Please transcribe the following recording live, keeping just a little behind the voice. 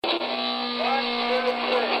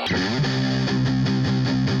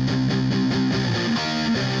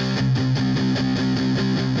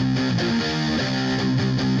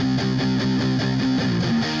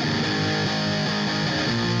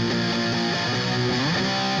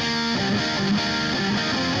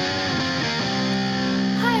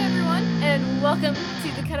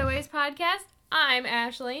podcast. I'm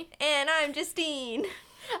Ashley. And I'm Justine.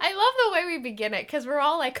 I love the way we begin it, because we're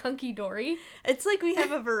all like hunky-dory. It's like we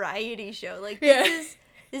have a variety show. Like, Yeah.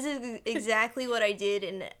 this is exactly what I did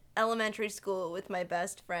in elementary school with my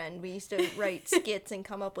best friend. We used to write skits and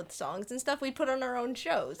come up with songs and stuff. We'd put on our own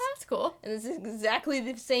shows. That's cool. And this is exactly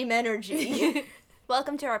the same energy.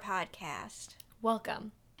 Welcome to our podcast.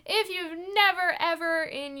 Welcome. If you've never, ever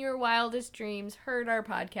in your wildest dreams heard our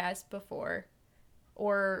podcast before,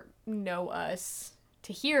 or know us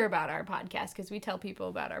to hear about our podcast, because we tell people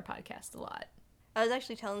about our podcast a lot. I was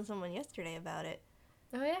actually telling someone yesterday about it.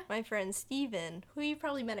 Oh, yeah? My friend Steven, who you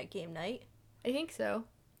probably met at game night. I think so.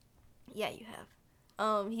 Yeah, you have.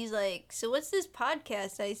 He's like, so what's this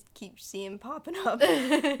podcast I keep seeing popping up?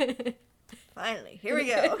 Finally, here we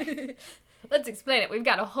go. Let's explain it. We've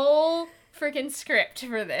got a whole freaking script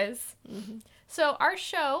for this. Mm-hmm. So our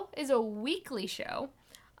show is a weekly show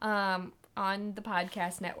on the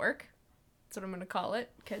podcast network. That's what I'm going to call it,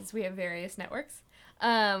 because we have various networks,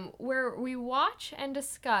 where we watch and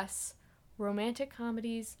discuss romantic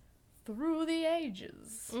comedies through the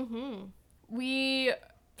ages. Mm-hmm. We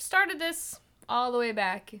started this all the way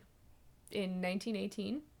back in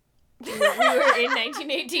 1918. We were in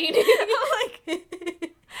 1918.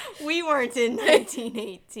 We weren't in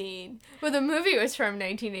 1918. Well, the movie was from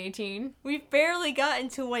 1918. We've barely gotten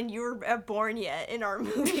to when you were born yet in our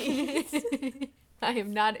movies.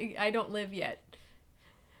 I don't live yet.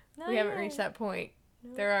 We haven't reached that point.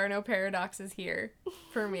 No. There are no paradoxes here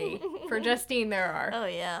for me. For Justine, there are. Oh,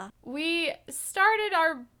 yeah. We started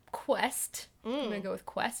our quest. I'm going to go with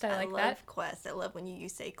quest. I like that. I love quest. I love when you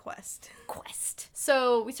say quest. Quest.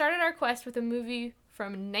 So we started our quest with a movie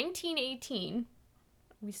from 1918.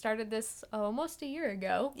 We started this almost a year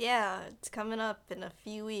ago. Yeah, it's coming up in a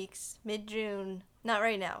few weeks, mid-June. Not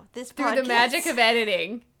right now. This Through podcast. the magic of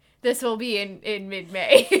editing, this will be in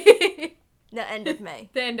mid-May. The end of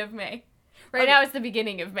May. The end of May. Right now it's the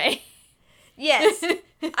beginning of May. Yes.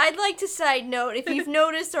 I'd like to side note, if you've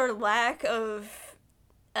noticed our lack of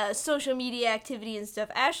social media activity and stuff,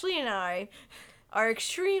 Ashley and I are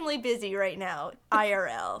extremely busy right now,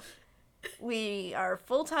 IRL. We are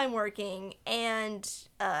full-time working, and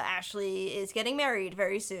Ashley is getting married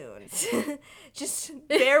very soon. Just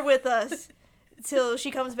bear with us till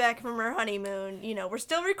she comes back from her honeymoon. You know, we're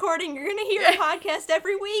still recording. You're going to hear a podcast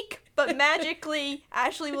every week, but magically,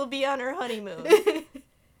 Ashley will be on her honeymoon.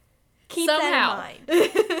 Keep that in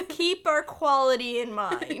mind. Keep our quality in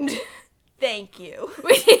mind. Thank you.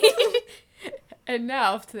 And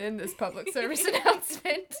now to end this public service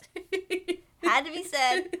announcement. Had to be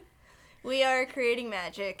said. We are creating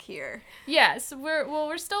magic here. Yes,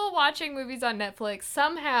 we're still watching movies on Netflix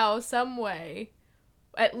somehow, some way,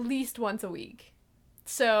 at least once a week.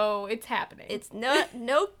 So it's happening. It's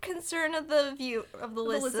no concern of the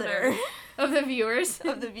listener, of the viewers,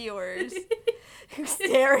 of the viewers who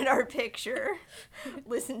stare at our picture,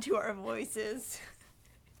 listen to our voices.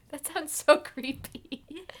 That sounds so creepy.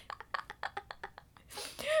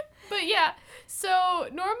 But yeah, so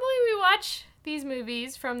normally we watch these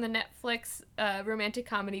movies from the Netflix romantic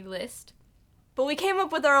comedy list. But we came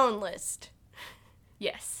up with our own list.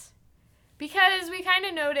 Yes. Because we kind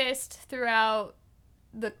of noticed throughout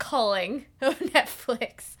the culling of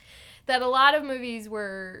Netflix that a lot of movies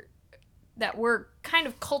that were kind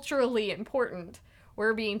of culturally important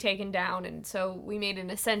were being taken down, and so we made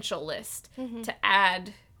an essential list to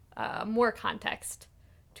add more context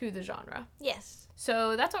to the genre. Yes.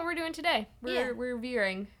 So that's what we're doing today. We're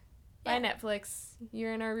reviewing by Netflix.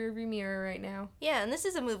 You're in our rearview mirror right now. Yeah, and this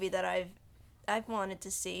is a movie that I've wanted to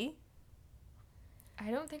see. I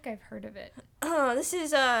don't think I've heard of it. This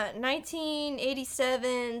is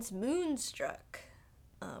 1987's Moonstruck.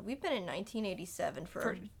 We've been in 1987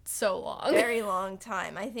 for so long. A very long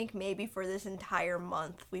time. I think maybe for this entire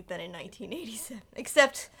month we've been in 1987.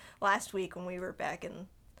 Except last week when we were back in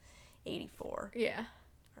 84. Yeah.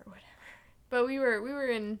 Or whatever. But we've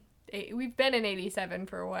been in 87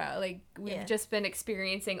 for a while. Like, we've just been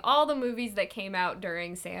experiencing all the movies that came out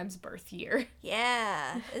during Sam's birth year.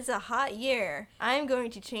 Yeah, it's a hot year. I'm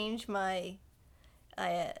going to change my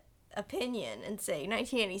opinion and say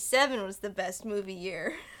 1987 was the best movie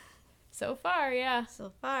year. So far, yeah.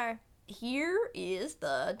 So far. Here is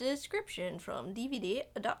the description from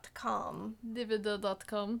DVD.com.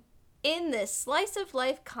 DVD.com. In this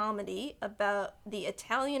slice-of-life comedy about the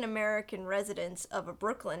Italian-American residents of a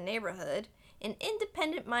Brooklyn neighborhood, an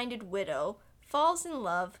independent-minded widow falls in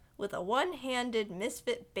love with a one-handed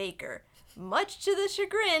misfit baker, much to the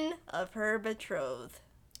chagrin of her betrothed.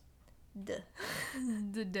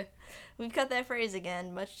 We've got that phrase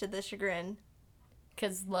again, much to the chagrin.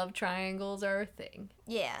 Because love triangles are a thing.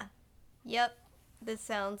 Yeah. Yep. This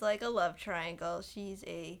sounds like a love triangle. She's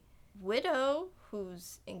a widow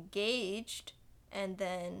who's engaged and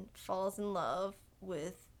then falls in love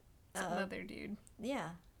with Another dude. Yeah,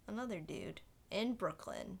 another dude in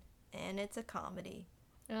Brooklyn. And it's a comedy.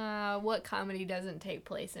 What comedy doesn't take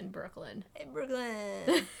place in Brooklyn? In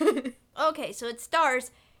Brooklyn. Okay, so it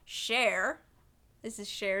stars Cher. This is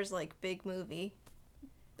Cher's, like, big movie.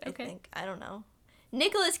 Okay. I think. I don't know.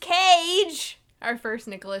 Nicolas Cage! Our first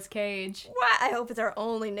Nicolas Cage. What? I hope it's our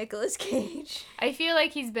only Nicolas Cage. I feel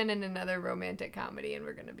like he's been in another romantic comedy, and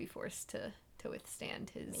we're going to be forced to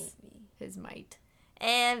withstand his might.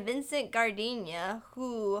 And Vincent Gardenia,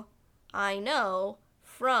 who I know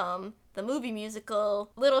from the movie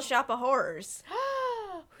musical Little Shop of Horrors.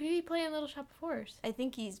 Who did he play in Little Shop of Horrors? I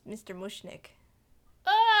think he's Mr. Mushnick.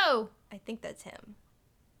 Oh! I think that's him.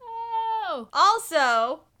 Oh!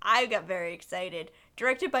 Also, I got very excited.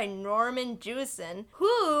 Directed by Norman Jewison,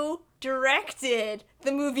 who directed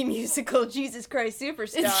the movie musical Jesus Christ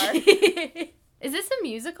Superstar. Is this a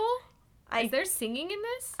musical? Is there singing in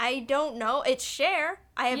this? I don't know. It's Cher.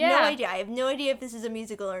 I have no idea. I have no idea if this is a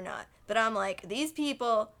musical or not. But I'm like, these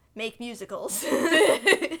people make musicals.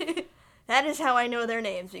 That is how I know their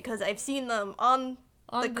names, because I've seen them on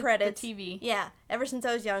the credits. The TV. Yeah, ever since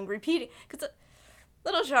I was young, repeating. Because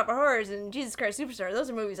Little Shop of Horrors and Jesus Christ Superstar, those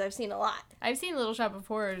are movies I've seen a lot. I've seen Little Shop of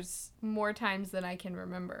Horrors more times than I can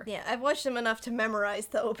remember. Yeah, I've watched them enough to memorize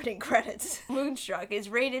the opening credits. Moonstruck is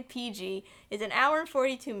rated PG, is an hour and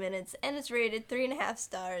 42 minutes, and it's rated 3.5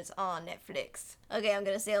 stars on Netflix. Okay, I'm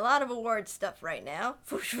going to say a lot of award stuff right now.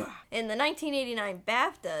 In the 1989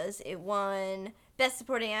 BAFTAs, it won Best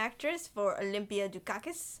Supporting Actress for Olympia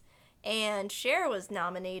Dukakis, and Cher was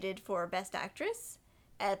nominated for Best Actress.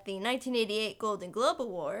 At the 1988 Golden Globe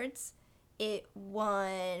Awards, it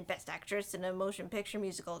won Best Actress in a Motion Picture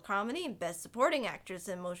Musical Comedy and Best Supporting Actress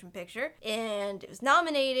in a Motion Picture. And it was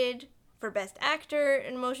nominated for Best Actor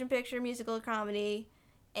in a Motion Picture Musical Comedy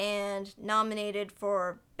and nominated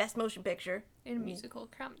for Best Motion Picture in a musical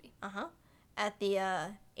comedy. At the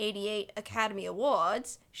 88 Academy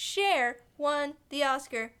Awards, Cher won the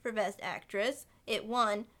Oscar for Best Actress. It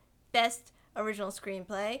won Best Original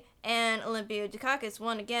Screenplay, and Olympia Dukakis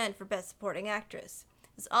won again for Best Supporting Actress.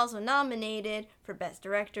 It's also nominated for Best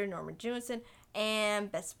Director, Norman Jewison,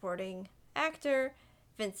 and Best Supporting Actor,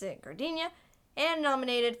 Vincent Gardenia, and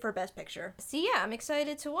nominated for Best Picture. So yeah, I'm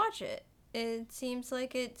excited to watch it. It seems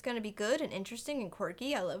like it's going to be good and interesting and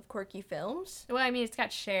quirky. I love quirky films. Well, I mean, it's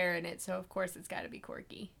got Cher in it, so of course it's got to be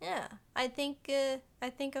quirky. Yeah, I think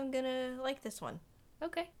I'm going to like this one.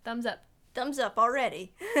 Okay, thumbs up. Thumbs up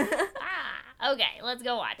already. Okay, let's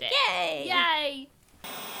go watch it. Yay! Yay!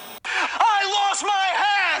 I lost my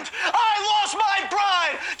hand! I lost my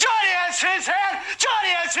bride! Johnny has his hand! Johnny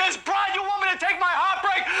has his bride! You want me to take my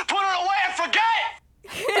heartbreak, put it away, and forget?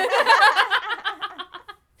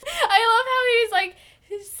 I love how he's like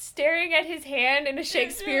staring at his hand in a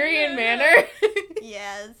Shakespearean manner.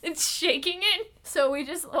 Yes. It's shaking it. So we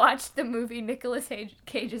just watched the movie Nicolas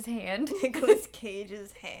Cage's Hand. Nicolas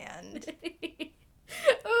Cage's Hand.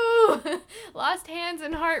 Ooh, Lost Hands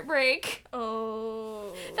and Heartbreak.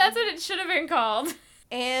 Oh. That's what it should have been called.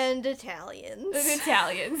 And Italians. The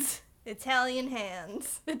Italians. Italian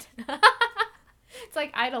hands. It's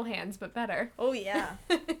like Idle Hands, but better. Oh, yeah.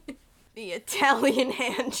 The Italian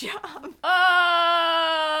hand job. Oh,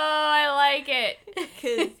 I like it.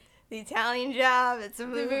 Because the Italian job, it's a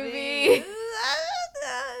movie.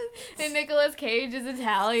 And Nicolas Cage is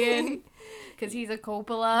Italian. Because he's a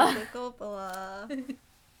Coppola. The Coppola.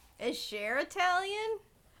 Is Cher Italian?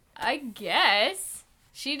 I guess.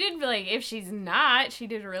 She did, like, if she's not, she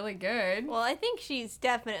did really good. Well, I think she's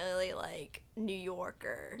definitely, like, New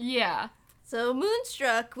Yorker. Yeah. So,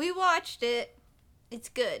 Moonstruck, we watched it. It's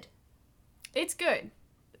good. It's good.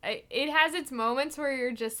 It has its moments where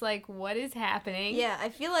you're just like, what is happening? Yeah, I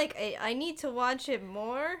feel like I need to watch it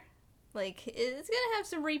more. Like, it's gonna have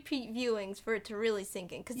some repeat viewings for it to really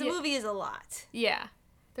sink in, because the movie is a lot. Yeah.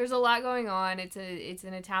 There's a lot going on. It's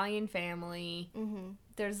an Italian family. Mm-hmm.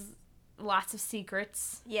 There's lots of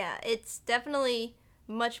secrets. Yeah, it's definitely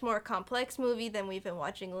much more complex movie than we've been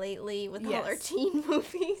watching lately with all our teen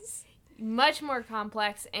movies. Much more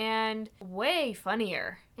complex and way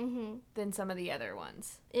funnier mm-hmm. than some of the other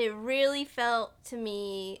ones. It really felt to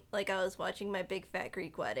me like I was watching My Big Fat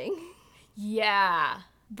Greek Wedding. Yeah.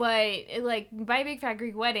 But, like, My Big Fat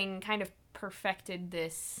Greek Wedding kind of perfected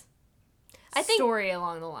this story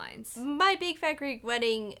along the lines. My Big Fat Greek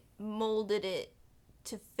Wedding molded it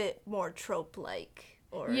to fit more trope-like.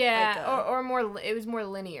 Or or more, it was more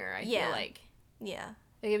linear, I feel like. Yeah.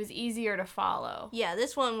 Like, it was easier to follow. Yeah,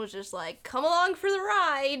 this one was just like, come along for the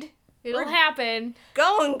ride. It'll happen.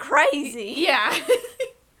 Going crazy. Yeah.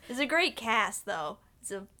 It's a great cast, though.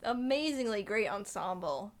 It's an amazingly great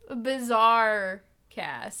ensemble. A bizarre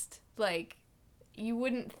cast. Like, you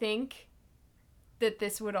wouldn't think that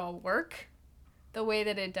this would all work the way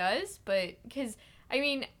that it does, but because I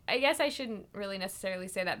mean, I guess I shouldn't really necessarily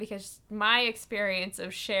say that because my experience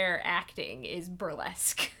of Cher acting is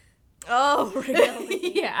burlesque. Oh,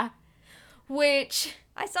 really? Yeah. Which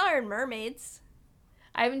I saw her in Mermaids.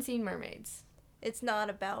 I haven't seen Mermaids. It's not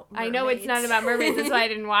about mermaids. I know it's not about mermaids, that's why I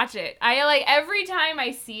didn't watch it. I like every time I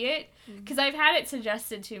see it, because I've had it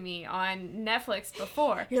suggested to me on Netflix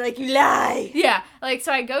before. You're like, you lie! Yeah, like,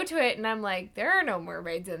 so I go to it and I'm like, there are no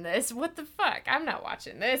mermaids in this. What the fuck? I'm not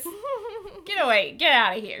watching this. Get away. Get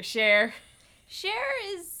out of here, Cher. Cher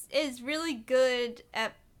is really good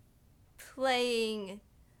at playing,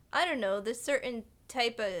 I don't know, this certain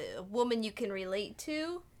type of woman you can relate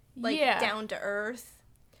to. Like, down to earth.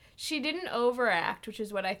 She didn't overact, which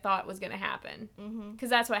is what I thought was going to happen.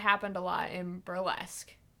 Because that's what happened a lot in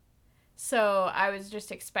burlesque. So I was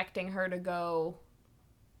just expecting her to go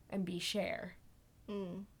and be Cher.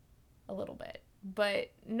 A little bit.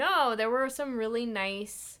 But no, there were some really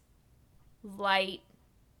nice, light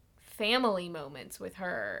family moments with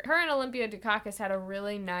her. Her and Olympia Dukakis had a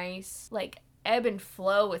really nice, like, ebb and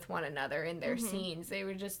flow with one another in their scenes. They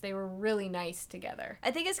were really nice together.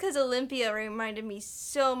 I think it's because Olympia reminded me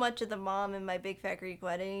so much of the mom in My Big Fat Greek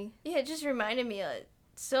Wedding. Yeah, it just reminded me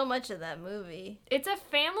so much of that movie. It's a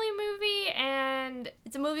family movie and...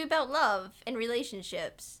 It's a movie about love and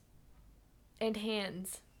relationships. And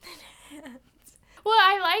hands. Well,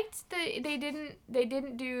 I liked that they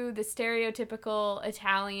didn't do the stereotypical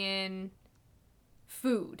Italian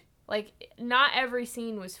food. Like, not every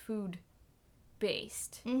scene was food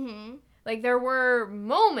based. Like, there were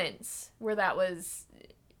moments where that was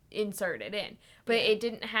inserted in, but it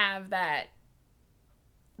didn't have that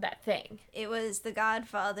thing. It was The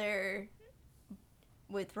Godfather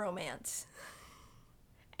with romance.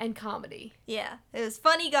 And comedy. Yeah, it was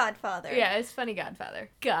funny Godfather. Yeah, it's funny Godfather.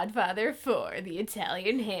 Godfather 4, the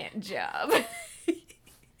Italian hand job.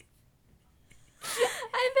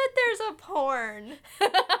 I bet there's a porn.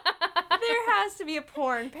 There has to be a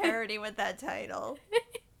porn parody with that title.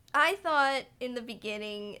 I thought in the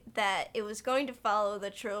beginning that it was going to follow the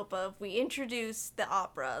trope of we introduce the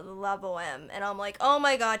opera, the La Boheme, and I'm like, oh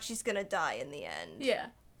my god, she's gonna die in the end. Yeah.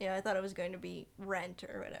 Yeah, I thought it was going to be Rent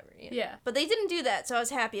or whatever. You know? Yeah. But they didn't do that, so I was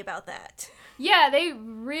happy about that. Yeah,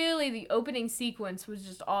 the opening sequence was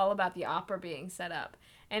just all about the opera being set up.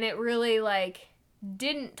 And it really, like,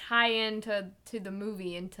 didn't tie into the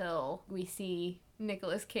movie until we see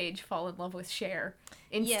Nicolas Cage fall in love with Cher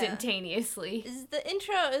instantaneously. Yeah. The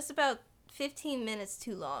intro is about 15 minutes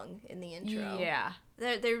too long in the intro. Yeah.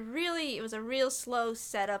 They're really, it was a real slow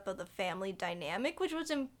setup of the family dynamic, which was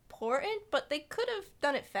important, but they could have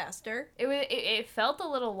done it faster. It felt a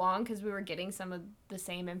little long because we were getting some of the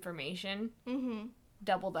same information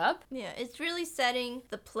doubled up. Yeah, it's really setting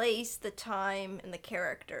the place, the time, and the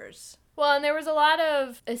characters. Well, and there was a lot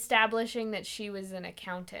of establishing that she was an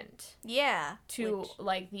accountant. Yeah. To,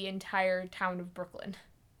 like, the entire town of Brooklyn.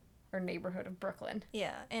 Or neighborhood of Brooklyn.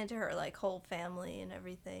 Yeah, and to her, like, whole family and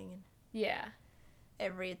everything. Yeah.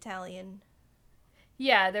 Every Italian.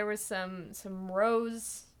 Yeah, there was some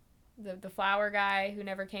Rose, the flower guy who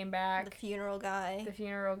never came back. The funeral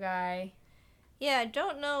guy. Yeah, I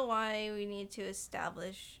don't know why we need to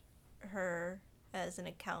establish her as an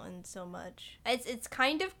accountant so much. It's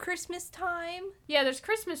kind of Christmas time. Yeah, there's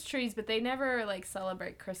Christmas trees, but they never, like,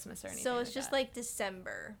 celebrate Christmas or anything. So it's like just that. like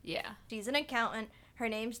December. Yeah. She's an accountant. Her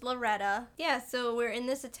name's Loretta. Yeah, so we're in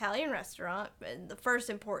this Italian restaurant, the first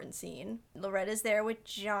important scene. Loretta's there with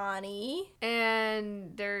Johnny.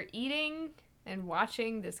 And they're eating and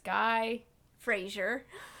watching this guy. Frasier.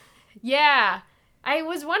 Yeah. I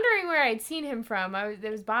was wondering where I'd seen him from. It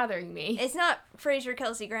was bothering me. It's not Frasier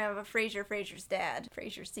Kelsey Graham, but Frasier's dad.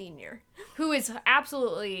 Frasier Sr. Who is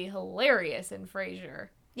absolutely hilarious in Frasier.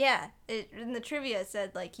 Yeah, in the trivia it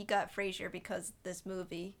said, like, he got Frasier because of this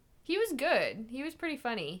movie. He was good. He was pretty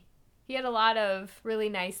funny. He had a lot of really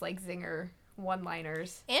nice, like, zinger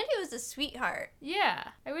one-liners. And he was a sweetheart. Yeah.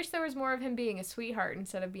 I wish there was more of him being a sweetheart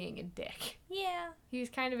instead of being a dick. Yeah. He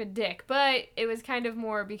was kind of a dick, but it was kind of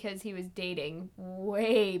more because he was dating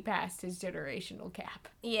way past his generational cap.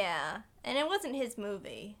 Yeah. And it wasn't his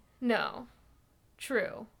movie. No.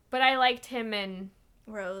 True. But I liked him in...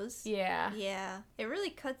 Rose. Yeah. Yeah. It really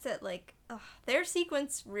cuts at, like, their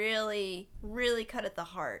sequence really, really cut at the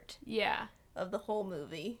heart. Yeah. Of the whole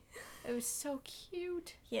movie. It was so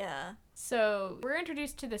cute. Yeah. So we're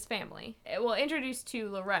introduced to this family. Well, introduced to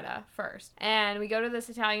Loretta first. And we go to this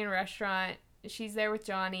Italian restaurant. She's there with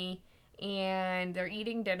Johnny. And they're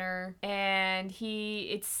eating dinner. And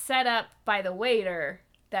it's set up by the waiter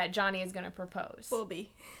that Johnny is going to propose. Will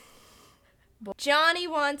be. Johnny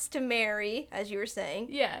wants to marry, as you were saying.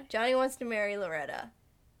 Yeah. Johnny wants to marry Loretta.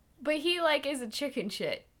 But he, like, is a chicken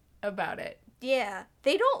shit about it. Yeah.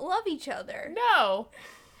 They don't love each other. No.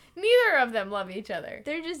 Neither of them love each other.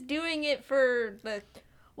 They're just doing it for the...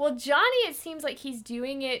 Well, Johnny, it seems like he's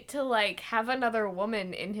doing it to, like, have another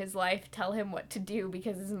woman in his life tell him what to do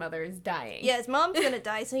because his mother is dying. Yeah, his mom's gonna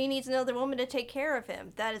die, so he needs another woman to take care of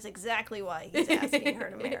him. That is exactly why he's asking her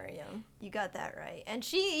to marry him. You got that right. And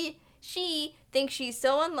she thinks she's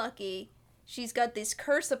so unlucky. She's got this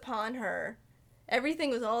curse upon her. Everything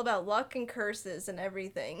was all about luck and curses and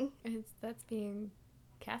everything. That's being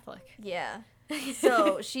Catholic. Yeah.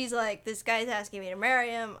 So she's like, this guy's asking me to marry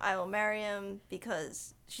him. I will marry him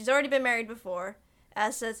because she's already been married before.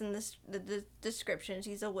 As says in the description,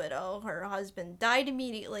 she's a widow. Her husband died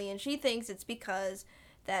immediately, and she thinks it's because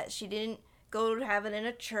that she didn't go to have it in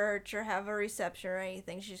a church or have a reception or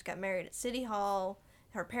anything. She just got married at City Hall.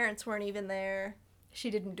 Her parents weren't even there. She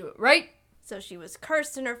didn't do it right. So she was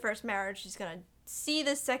cursed in her first marriage. She's going to see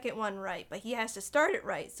the second one right, but he has to start it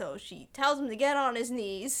right. So she tells him to get on his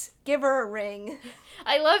knees, give her a ring.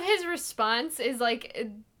 I love his response is, like,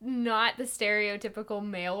 not the stereotypical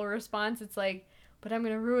male response. It's like, but I'm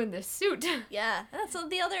going to ruin this suit. Yeah, that's what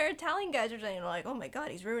the other Italian guys are saying. Like, oh my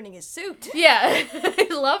god, he's ruining his suit. Yeah, I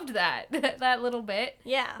loved that. That little bit.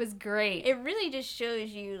 Yeah. Was great. It really just shows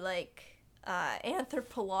you, like,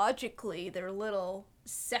 anthropologically, their little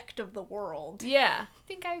sect of the world. Yeah. I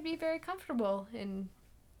think I'd be very comfortable in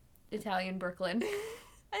Italian Brooklyn.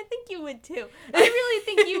 I think you would too. I really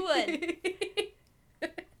think you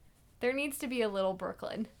would. There needs to be a little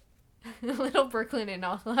Brooklyn. A little Brooklyn in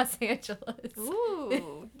Los Angeles.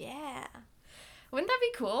 Ooh, yeah. Wouldn't that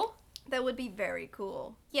be cool? That would be very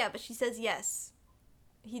cool. Yeah, but she says yes.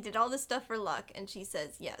 He did all this stuff for luck, and she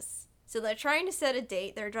says yes. So they're trying to set a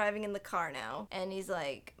date. They're driving in the car now. And he's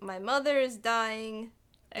like, my mother is dying.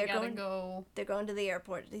 I gotta go. They're going to the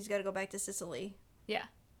airport. He's got to go back to Sicily. Yeah.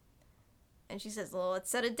 And she says, well, let's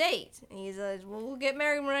set a date. And he says, well, we'll get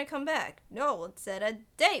married when I come back. No, let's set a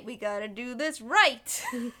date. We gotta do this right.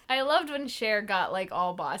 I loved when Cher got, like,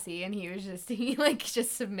 all bossy and he just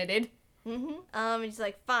submitted. Mm-hmm. And he's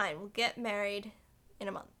like, fine, we'll get married in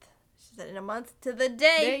a month. She said, in a month to the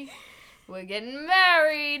day. We're getting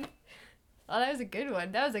married. Oh, that was a good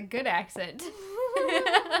one. That was a good accent.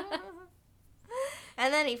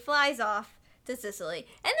 And then he flies off to Sicily.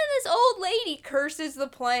 And then this old lady curses the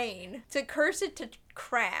plane. To curse it to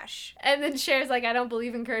crash. And then Cher's like, I don't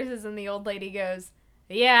believe in curses. And the old lady goes,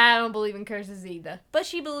 yeah, I don't believe in curses either. But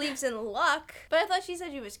she believes in luck. But I thought she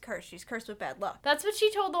said she was cursed. She's cursed with bad luck. That's what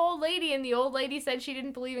she told the old lady. And the old lady said she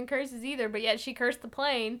didn't believe in curses either. But yet she cursed the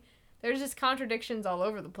plane. There's just contradictions all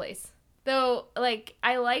over the place. Though, like,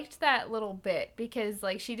 I liked that little bit because,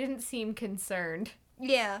 like, she didn't seem concerned.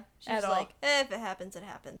 Yeah. She's at all. like, if it happens, it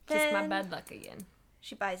happens. Just my bad luck again.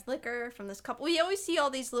 She buys liquor from this couple. We always see all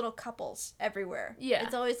these little couples everywhere. Yeah.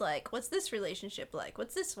 It's always like, what's this relationship like?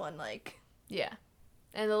 What's this one like? Yeah.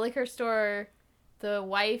 And the liquor store, the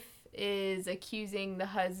wife is accusing the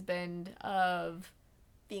husband of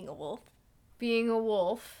Being a wolf. Being a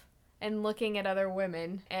wolf and looking at other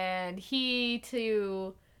women. And he,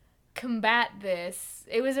 to combat this,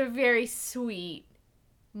 it was a very sweet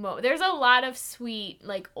there's a lot of sweet,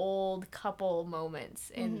 like, old couple moments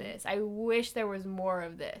in this. I wish there was more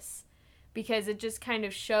of this because it just kind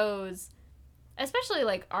of shows, especially,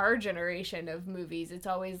 like, our generation of movies, it's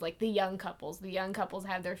always, like, the young couples. The young couples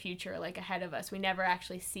have their future, like, ahead of us. We never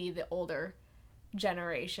actually see the older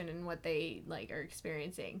generation and what they, like, are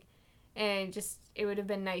experiencing. And just, it would have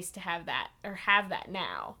been nice to have that, or have that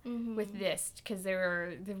now with this, because there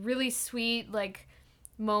were the really sweet, like,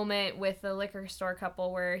 moment with the liquor store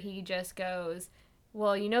couple where he just goes,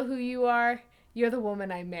 well, you know who you are? You're the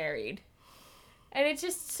woman I married. And it's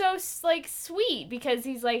just so, like, sweet because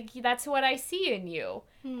he's like, that's what I see in you.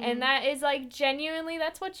 And that is, like, genuinely,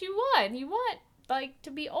 that's what you want. You want, like,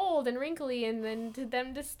 to be old and wrinkly and then to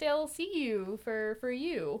them to still see you for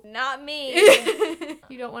you. Not me.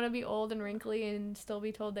 You don't want to be old and wrinkly and still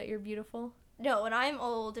be told that you're beautiful? No, when I'm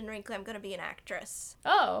old and wrinkly, I'm going to be an actress.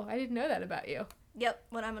 Oh, I didn't know that about you. Yep,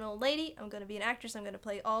 when I'm an old lady, I'm going to be an actress. I'm going to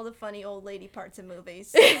play all the funny old lady parts in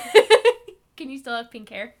movies. Can you still have pink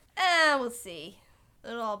hair? We'll see.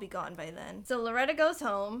 It'll all be gone by then. So Loretta goes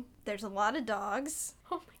home. There's a lot of dogs.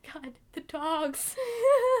 Oh my god, the dogs.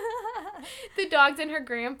 The dogs and her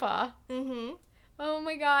grandpa. Mm-hmm. Oh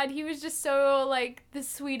my god, he was just so, like, the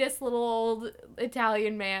sweetest little old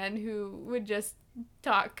Italian man who would just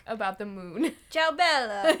talk about the moon. Ciao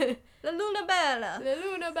Bella. La luna bella. La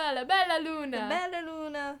luna bella, bella La luna. bella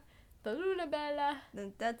luna. The luna bella.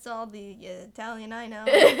 That's all the Italian I know.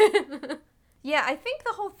 Yeah, I think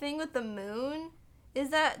the whole thing with the moon is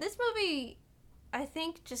that this movie, I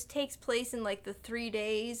think, just takes place in, like, the 3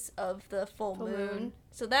 days of the full moon.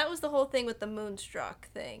 So that was the whole thing with the Moonstruck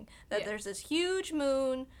thing. That there's this huge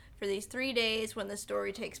moon for these 3 days when the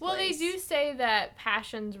story takes place. Well, they do say that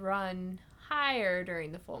passions run higher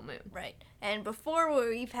during the full moon. Right. And before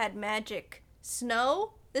we've had magic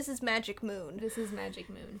snow, this is magic moon. This is magic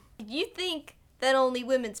moon. You think that only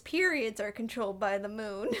women's periods are controlled by the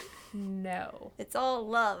moon. No. It's all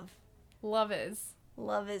love. Love is.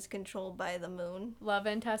 Love is controlled by the moon. Love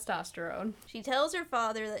and testosterone. She tells her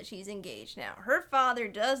father that she's engaged now. Her father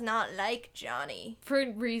does not like Johnny. For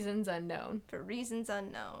reasons unknown. For reasons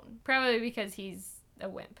unknown. Probably because he's a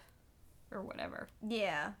wimp. Or whatever.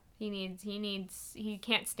 Yeah. He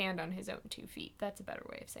can't stand on his own 2 feet. That's a better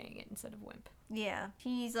way of saying it instead of wimp. Yeah.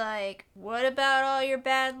 He's like, what about all your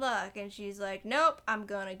bad luck? And she's like, nope, I'm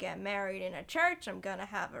gonna get married in a church. I'm gonna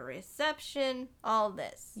have a reception. All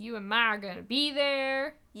this. You and Ma are gonna be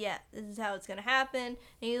there. Yeah, this is how it's gonna happen. And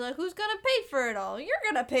he's like, who's gonna pay for it all? You're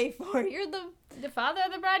gonna pay for it. You're The father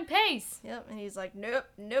of the bride pays. Yep. And he's like, nope,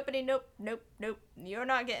 nobody, nope. You're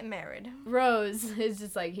not getting married. Rose is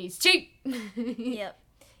just like, he's cheap. Yep.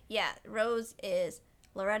 Yeah, Rose is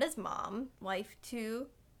Loretta's mom, wife to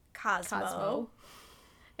Cosmo.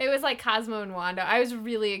 It was like Cosmo and Wanda. I was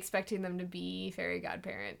really expecting them to be fairy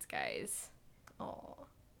godparents, guys. Oh.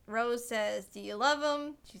 Rose says, do you love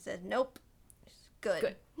him? She says, nope.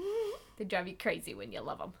 Good. They drive you crazy when you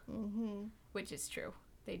love them. Mm-hmm. Which is true.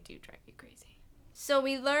 They do drive you crazy. So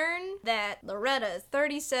we learn that Loretta is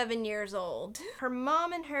 37 years old. Her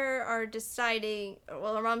mom and her are deciding,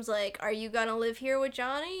 well, her mom's like, are you gonna live here with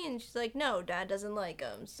Johnny? And she's like, no, Dad doesn't like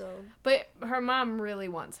him, so. But her mom really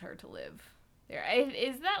wants her to live there.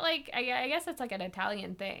 Is that like, I guess that's like an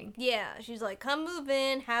Italian thing. Yeah, she's like, come move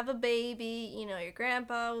in, have a baby, you know, your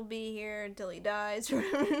grandpa will be here until he dies.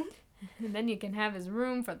 And then you can have his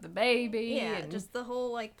room for the baby. Yeah, and just the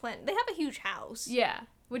whole, like, plan. They have a huge house. Yeah,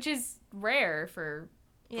 which is rare for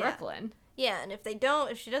Brooklyn. Yeah, and if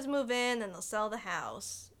she doesn't move in, then they'll sell the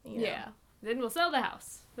house. You know? Yeah, then we'll sell the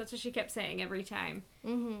house. That's what she kept saying every time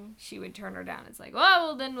she would turn her down. It's like,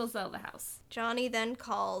 well, then we'll sell the house. Johnny then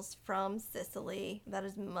calls from Sicily about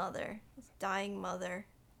his mother, his dying mother.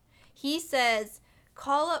 He says,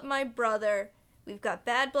 call up my brother. We've got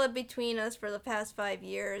bad blood between us for the past 5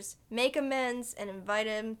 years. Make amends and invite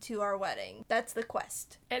him to our wedding. That's the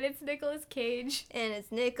quest. And it's Nicolas Cage. And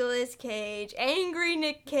it's Nicolas Cage. Angry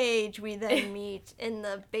Nick Cage we then meet in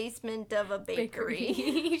the basement of a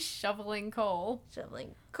bakery. Shoveling coal.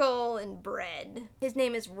 Shoveling coal and bread. His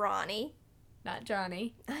name is Ronnie. Not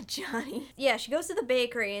Johnny. Not Johnny. Yeah, she goes to the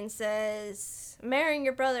bakery and says, I'm marrying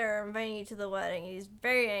your brother. I'm inviting you to the wedding. He's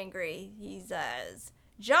very angry. He says,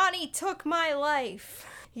 Johnny took my life.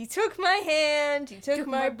 He took my hand. He took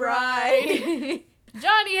my bride.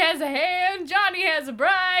 Johnny has a hand. Johnny has a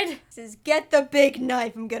bride. He says, get the big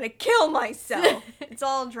knife. I'm gonna kill myself. It's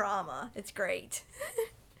all drama. It's great.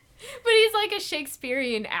 But he's like a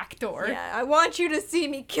Shakespearean actor. Yeah, I want you to see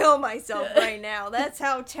me kill myself right now. That's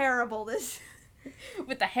how terrible this is.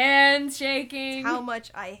 With the hands shaking. How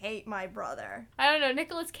much I hate my brother. I don't know.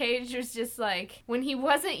 Nicolas Cage was just like, when he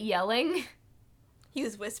wasn't yelling... He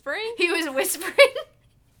was whispering? He was whispering.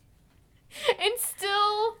 And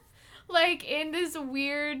still, like, in this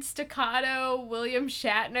weird staccato William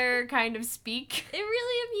Shatner kind of speak. It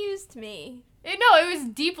really amused me. It was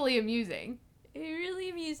deeply amusing. It really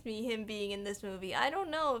amused me, him being in this movie. I don't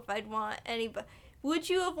know if I'd want anybody... Would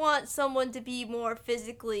you have want someone to be more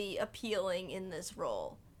physically appealing in this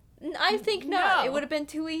role? I think not. No. It would have been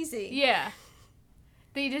too easy. Yeah.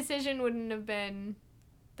 The decision wouldn't have been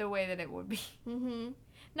the way that it would be. Mm-hmm.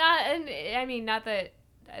 Not that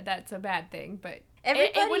that's a bad thing, but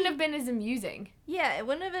it wouldn't have been as amusing. Yeah, it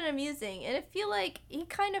wouldn't have been amusing. And I feel like he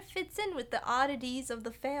kind of fits in with the oddities of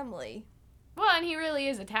the family. Well, and he really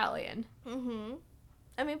is Italian. Mm-hmm.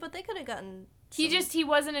 I mean, but they could have gotten... He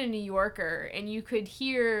wasn't a New Yorker, and you could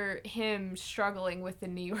hear him struggling with the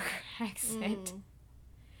New Yorker accent. Mm.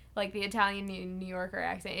 Like the Italian New Yorker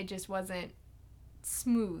accent, it just wasn't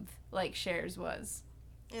smooth like Cher's was.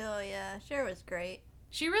 Oh, yeah. Cher was great.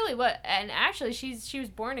 She really was. And actually, she was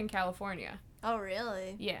born in California. Oh,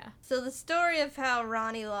 really? Yeah. So the story of how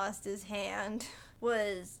Ronnie lost his hand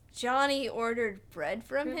was Johnny ordered bread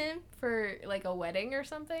from him. For, like, a wedding or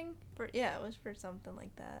something? Yeah, it was for something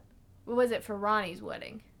like that. Or was it for Ronnie's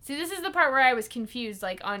wedding? See, this is the part where I was confused,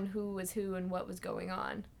 like, on who was who and what was going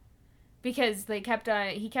on. Because he kept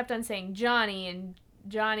on saying Johnny, and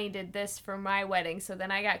Johnny did this for my wedding, so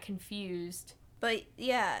then I got confused. But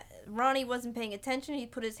yeah, Ronnie wasn't paying attention. He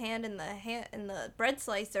put his hand in the bread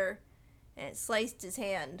slicer, and it sliced his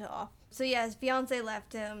hand off. So yeah, his fiance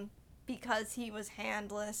left him because he was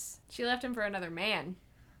handless. She left him for another man.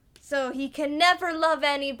 So he can never love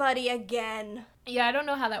anybody again. Yeah, I don't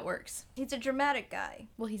know how that works. He's a dramatic guy.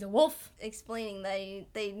 Well, he's a wolf. Explaining that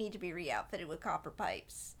they need to be re-outfitted with copper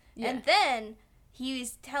pipes. Yeah. And then he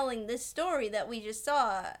was telling this story that we just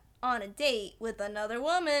saw on a date with another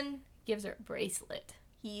woman. Gives her a bracelet.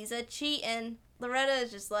 He's a cheatin'. Loretta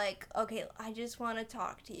is just like, okay, I just want to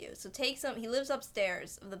talk to you. So he lives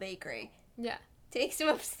upstairs of the bakery. Yeah. Takes him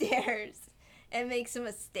upstairs and makes him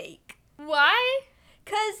a steak. Why?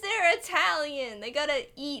 'Cause they're Italian. They gotta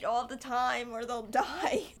eat all the time or they'll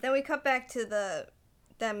die. Then we cut back to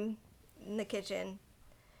them in the kitchen.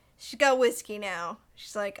 She's got whiskey now.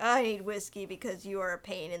 She's like, I need whiskey because you are a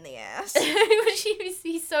pain in the ass.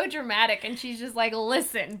 He's so dramatic, and she's just like,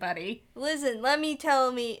 listen, buddy. Listen, let me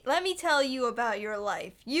tell you about your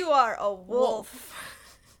life. You are a wolf.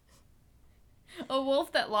 A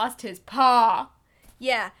wolf that lost his paw.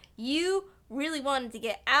 Yeah, you really wanted to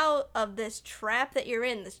get out of this trap that you're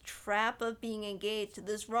in, this trap of being engaged to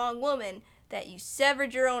this wrong woman, that you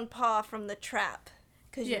severed your own paw from the trap.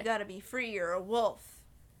 Because you gotta be free, you're a wolf.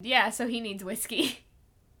 Yeah, so he needs whiskey.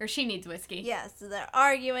 Or she needs whiskey. Yeah, so they're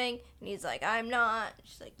arguing, and he's like, I'm not.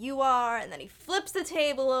 She's like, you are. And then he flips the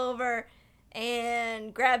table over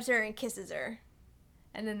and grabs her and kisses her.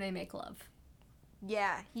 And then they make love.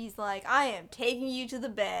 Yeah, he's like, I am taking you to the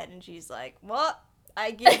bed. And she's like, what? I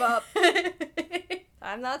give up.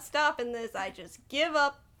 I'm not stopping this. I just give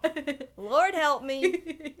up. Lord help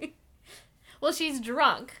me. Well, she's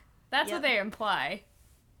drunk. That's what they imply.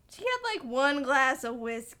 She had like one glass of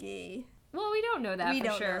whiskey. Well, we don't know that for sure.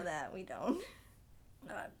 We don't know that. We don't.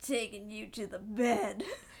 I'm taking you to the bed.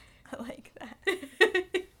 I like that.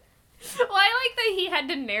 Well, I like that he had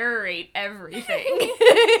to narrate everything.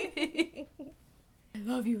 I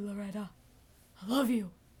love you, Loretta. I love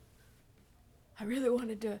you. I really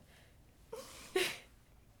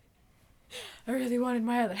wanted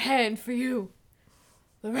my other hand for you.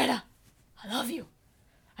 Loretta, I love you.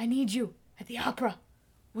 I need you at the opera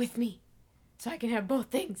with me so I can have both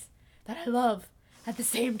things that I love at the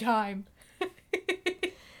same time.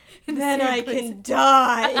 Then I can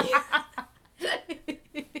die.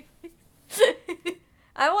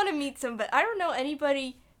 I want to meet somebody. I don't know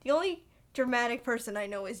anybody. The only dramatic person I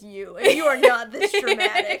know is you, and you are not this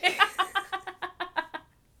dramatic.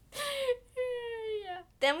 Yeah.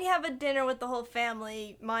 Then we have a dinner with the whole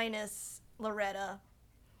family, minus Loretta.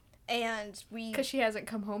 And Because she hasn't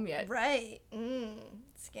come home yet. Right.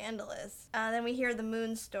 Scandalous. Then we hear the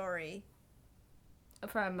Moon story.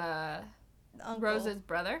 From Uncle. Rose's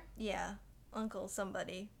brother? Yeah. Uncle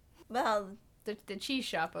somebody. Well, The cheese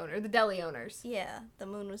shop owner, the deli owners. yeah. The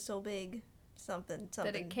moon was so big. Something.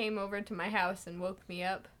 That it came over to my house and woke me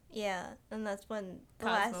up. Yeah. And that's when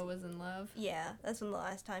Cosmo was in love. Yeah. That's when the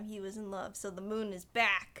last time he was in love. So the moon is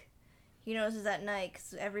back. He notices at night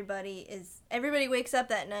because everybody wakes up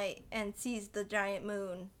that night and sees the giant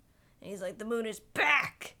moon. And he's like, the moon is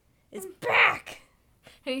back! It's back!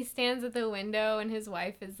 And he stands at the window and his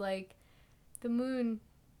wife is like, the moon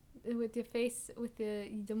with your face, with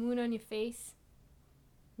the moon on your face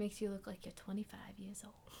makes you look like you're 25 years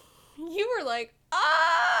old. You were like,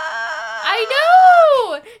 ah! I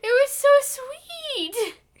know! It was so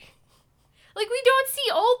sweet! Like, we don't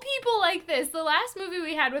see old people like this. The last movie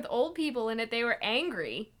we had with old people in it, they were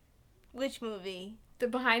angry. Which movie? The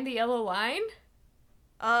Behind the Yellow Line?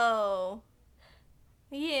 Oh.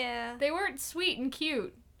 Yeah. They weren't sweet and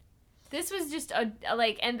cute. This was just and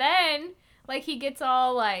then, he gets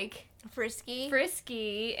all,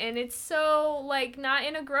 frisky, and it's so, not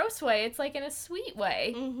in a gross way. It's, in a sweet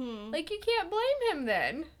way. Mm-hmm. You can't blame him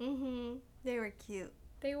then. Mm-hmm. They were cute.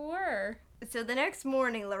 They were. So the next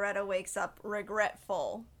morning, Loretta wakes up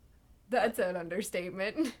regretful. That's an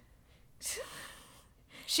understatement.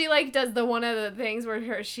 She, does one of the things where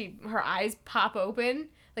her eyes pop open.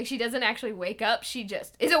 She doesn't actually wake up. She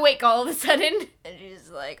just is awake all of a sudden. And she's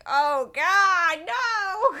like, oh, God,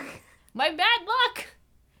 no! My bad luck!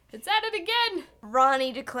 It's at it again!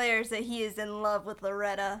 Ronnie declares that he is in love with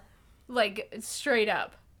Loretta. Straight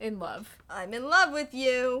up in love. I'm in love with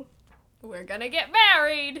you. We're gonna get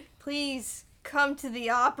married. Please come to the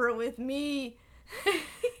opera with me.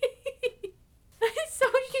 So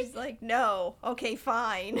She's like, no. Okay,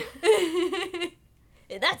 fine.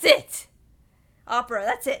 That's it. Opera,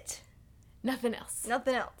 that's it. nothing else.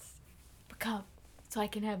 Nothing else. But come, so I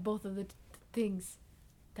can have both of the things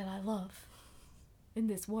that I love in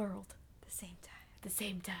this world At the same time. at the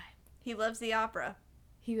same time. He loves the opera.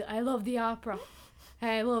 I love the opera,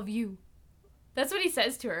 and I love you. That's what he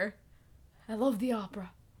says to her. I love the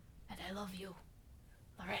opera, and I love you.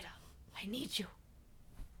 Loretta, I need you.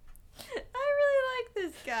 I really like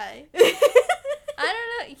this guy. I don't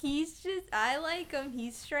know. I like him.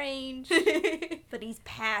 He's strange. But he's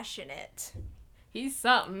passionate. He's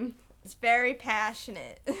something. He's very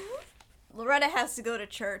passionate. Loretta has to go to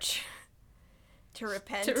church to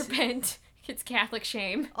repent. To repent. It's Catholic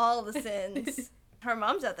shame. All the sins. Her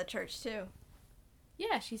mom's at the church, too.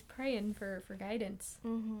 Yeah, she's praying for guidance.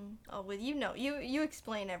 Mm-hmm. Oh, well, you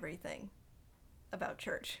explain everything about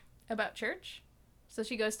church. About church. So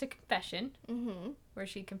she goes to confession, Mm-hmm. where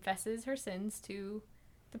she confesses her sins to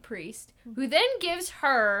the priest, who then gives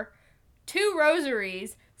her 2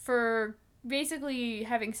 rosaries for basically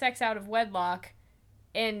having sex out of wedlock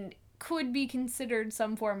and could be considered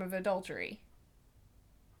some form of adultery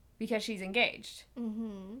because she's engaged.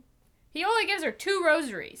 Mm-hmm. He only gives her 2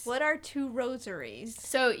 rosaries. What are 2 rosaries?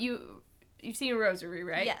 So you've seen a rosary,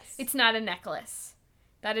 right? Yes. It's not a necklace.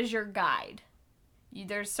 That is your guide.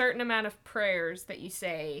 There's a certain amount of prayers that you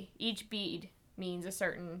say. Each bead means a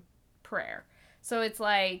certain prayer. So it's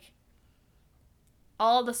like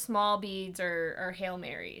all the small beads are Hail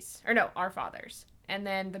Marys. Or no, Our Fathers. And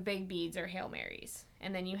then the big beads are Hail Marys.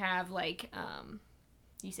 And then you have like,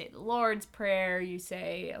 you say the Lord's Prayer. You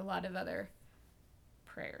say a lot of other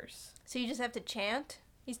prayers. So you just have to chant?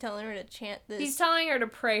 He's telling her to chant this? He's telling her to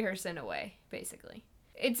pray her sin away, basically.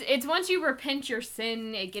 It's once you repent your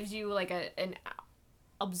sin, it gives you like an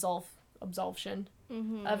absolution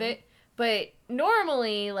of it. But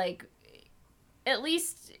normally, like, at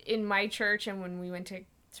least in my church and when we went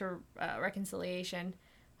to reconciliation,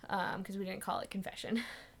 because we didn't call it confession,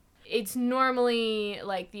 it's normally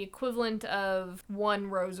like the equivalent of 1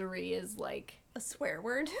 rosary is like A swear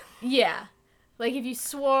word? yeah. Like, if you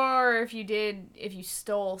swore, or if you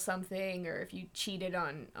stole something, or if you cheated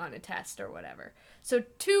on a test or whatever. So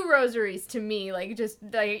 2 rosaries to me, like, just,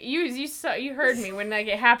 like, you heard me when, like,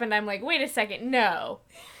 it happened. I'm like, wait a second, no.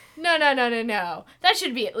 That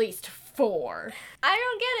should be at least 4. I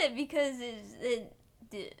don't get it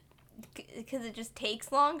because it just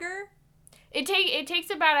takes longer. It takes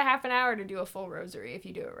about a half an hour to do a full rosary if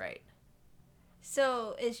you do it right.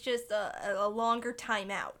 So it's just a longer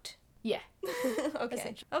timeout. Yeah.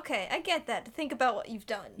 Okay. Okay, I get that. Think about what you've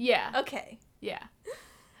done. Yeah. Okay. Yeah.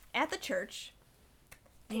 At the church,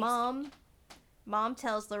 Mom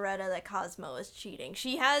tells Loretta that Cosmo is cheating.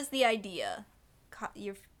 She has the idea.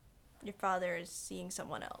 Your father is seeing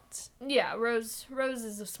someone else. Yeah, Rose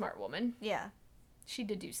is a smart woman. Yeah. She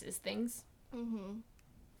deduces things. Mm-hmm.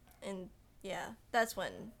 And, yeah, that's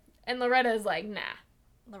when And Loretta is like, nah.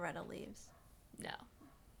 Loretta leaves. No.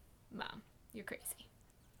 Mom, you're crazy.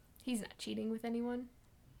 He's not cheating with anyone.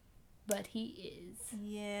 But he is.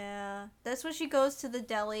 Yeah. That's when she goes to the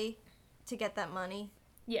deli to get that money.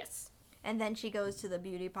 Yes. And then she goes to the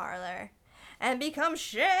beauty parlor and becomes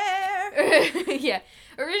Cher. Yeah.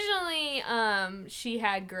 Originally, she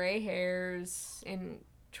had gray hairs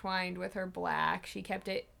entwined with her black. She kept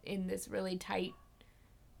it in this really tight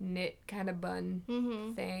knit kind of bun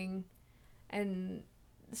thing. And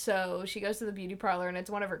so she goes to the beauty parlor and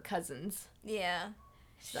it's one of her cousins. Yeah.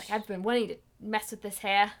 She's like, I've been wanting to mess with this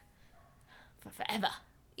hair for forever.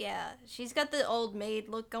 Yeah. She's got the old maid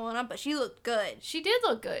look going on, but she looked good. She did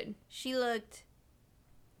look good. She looked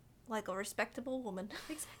like a respectable woman.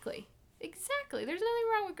 Exactly. There's nothing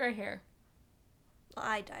wrong with gray hair.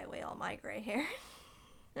 I dye away all my gray hair.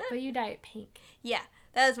 But you dye it pink. Yeah,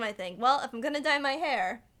 that is my thing. Well, if I'm gonna dye my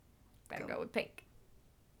hair... Better go with pink.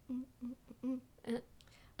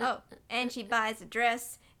 Oh, and she buys a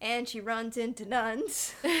dress, and she runs into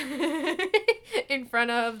nuns. In front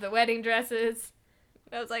of the wedding dresses.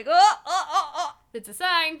 I was like, oh! It's a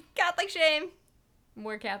sign. Catholic shame.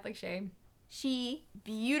 More Catholic shame. She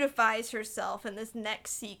beautifies herself in this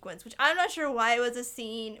next sequence, which I'm not sure why it was a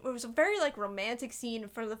scene. It was a very, like, romantic scene in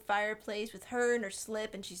front of the fireplace with her in her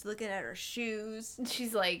slip, and she's looking at her shoes.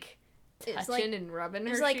 She's, like, touching like, and rubbing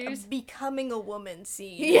her it's like shoes. a becoming a woman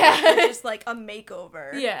scene. Yeah. Just, like, a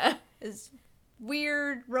makeover. Yeah. It's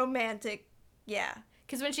weird, romantic, yeah.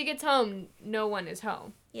 Because when she gets home, no one is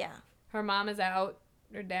home. Yeah. Her mom is out.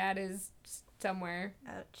 Her dad is somewhere.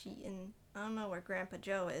 Out cheating. I don't know where Grandpa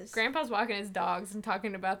Joe is. Grandpa's walking his dogs and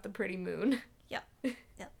talking about the pretty moon. Yep.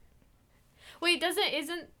 Yep. Wait,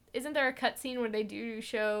 isn't there a cutscene where they do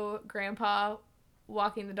show Grandpa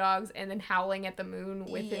walking the dogs and then howling at the moon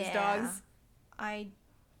with his dogs? I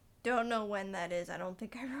don't know when that is. I don't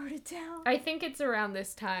think I wrote it down. I think it's around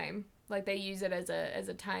this time. Like, they use it as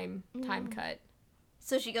a time cut.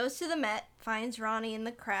 So she goes to the Met, finds Ronnie in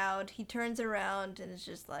the crowd. He turns around and is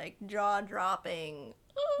just like jaw-dropping.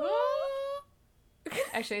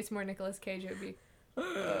 Actually, it's more Nicolas Cage. It would be...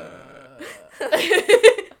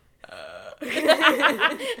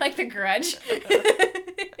 like The Grudge.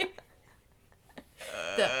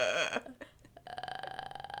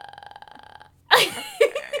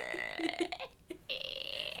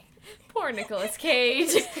 Poor Nicolas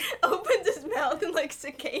Cage. Opens his mouth and like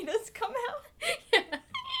cicadas come out.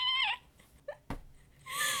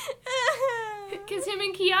 Because him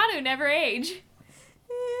and Keanu never age.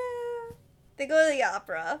 Yeah. They go to the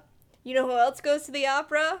opera. You know who else goes to the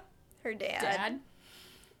opera? Her dad.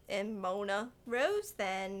 And Mona. Rose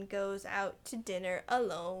then goes out to dinner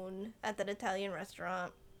alone at that Italian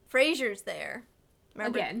restaurant. Frasier's there.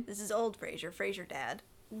 Remember, again. This is old Frasier dad.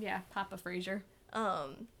 Yeah, Papa Frasier.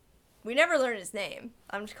 We never learned his name.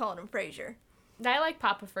 I'm just calling him Frasier. I like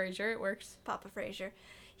Papa Frasier. It works. Papa Frasier.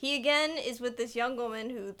 He again is with this young woman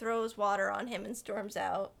who throws water on him and storms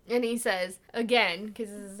out. And he says, again, because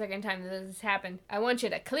this is the second time that this has happened, I want you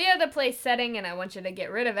to clear the place setting and I want you to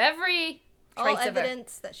get rid of every trace all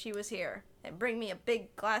evidence that she was here. And bring me a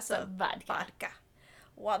big glass of vodka.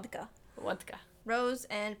 Vodka. Vodka. Rose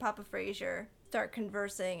and Papa Frasier start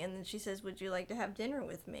conversing, and then she says, would you like to have dinner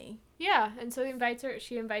with me? Yeah, and so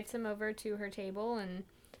she invites him over to her table, and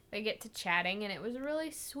they get to chatting, and it was a really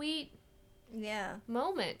sweet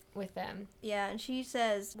moment with them. Yeah, and she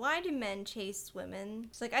says, why do men chase women?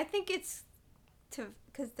 It's like, I think it's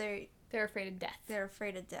because they're afraid of death. They're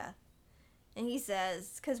afraid of death. And he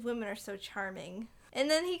says, because women are so charming. And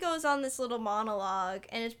then he goes on this little monologue,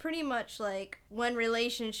 and it's pretty much like when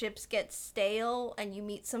relationships get stale and you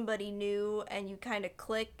meet somebody new and you kind of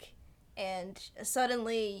click, and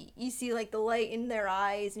suddenly you see like the light in their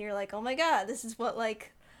eyes and you're like, oh my god, this is what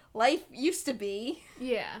like life used to be.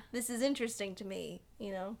 Yeah. This is interesting to me,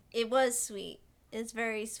 you know? It was sweet. It's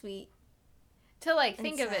very sweet. To like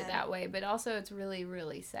think of it that way, but also it's really,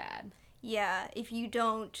 really sad. Yeah, if you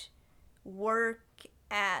don't work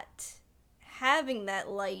at having that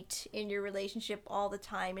light in your relationship all the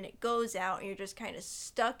time and it goes out and you're just kind of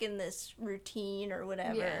stuck in this routine or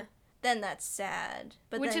whatever, then that's sad.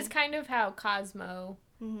 Which is kind of how Cosmo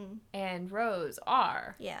and Rose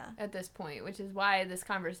are at this point, which is why this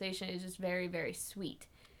conversation is just very, very sweet.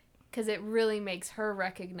 Because it really makes her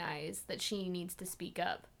recognize that she needs to speak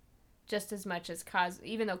up just as much as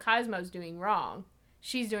even though Cosmo's doing wrong,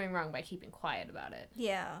 she's doing wrong by keeping quiet about it.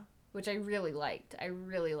 Yeah. Which I really liked. I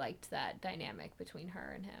really liked that dynamic between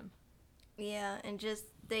her and him. Yeah, and just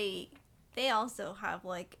they also have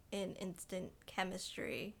like an instant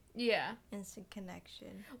chemistry. Yeah. Instant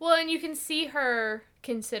connection. Well, and you can see her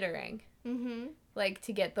considering, like,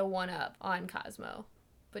 to get the one-up on Cosmo,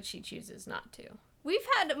 but she chooses not to. We've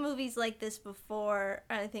had movies like this before,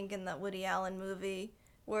 I think in that Woody Allen movie,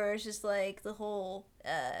 where it's just like the whole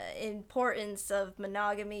importance of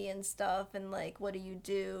monogamy and stuff, and like what do you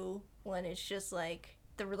do when it's just like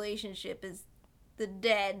the relationship is the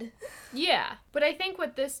dead. Yeah, but I think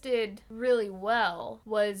what this did really well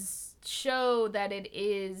was show that it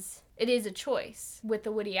is a choice. With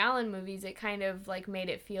the Woody Allen movies, it kind of like made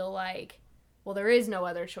it feel like, well, there is no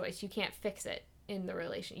other choice. You can't fix it in the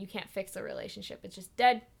relation. You can't fix the relationship. It's just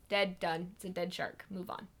dead, done. It's a dead shark. Move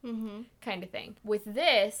on. Kind of thing. With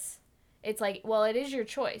this, it's like, well, it is your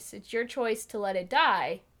choice. It's your choice to let it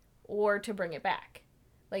die or to bring it back.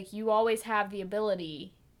 Like, you always have the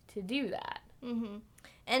ability to do that.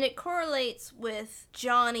 And it correlates with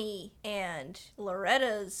Johnny and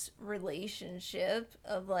Loretta's relationship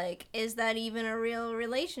of like, is that even a real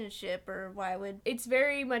relationship, or why would... It's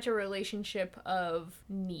very much a relationship of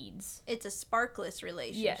needs. It's a sparkless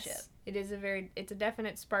relationship. Yes. It's a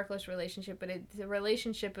definite sparkless relationship, but it's a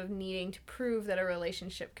relationship of needing to prove that a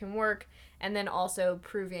relationship can work, and then also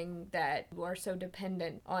proving that you are so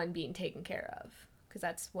dependent on being taken care of, because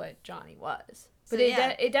that's what Johnny was. But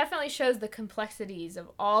so, it definitely shows the complexities of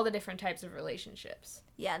all the different types of relationships.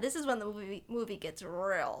 Yeah, this is when the movie gets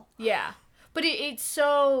real. Yeah. But it's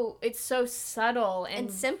so subtle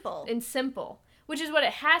and simple. Which is what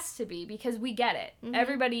it has to be, because we get it.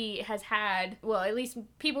 Everybody has had, well, at least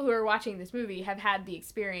people who are watching this movie have had the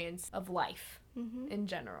experience of life in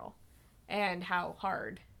general and how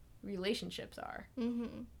hard relationships are.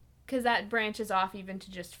 Because that branches off even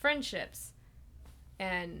to just friendships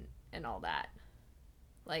and all that.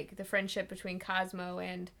 like the friendship between Cosmo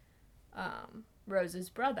and Rose's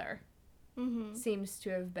brother seems to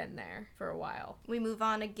have been there for a while. We move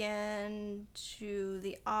on again to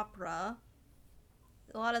the opera.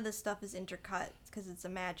 A lot of this stuff is intercut because it's a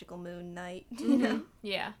magical moon night, you know?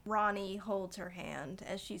 Yeah. Ronnie holds her hand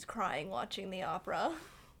as she's crying watching the opera.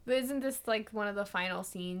 But isn't this like one of the final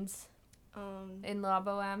scenes in La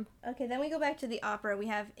Boheme? Okay, then we go back to the opera. We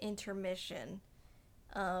have intermission.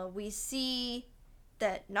 We see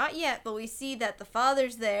that, not yet, but we see that the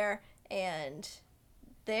father's there and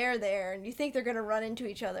they're there, and you think they're going to run into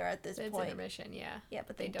each other at this It's point. intermission, yeah. Yeah,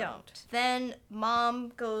 but they don't. Then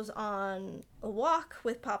Mom goes on a walk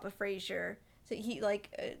with Papa Frazier. So he,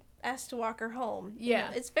 asks to walk her home. Yeah.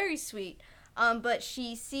 You know, it's very sweet. But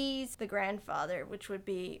she sees the grandfather, which would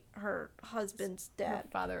be her husband's dad.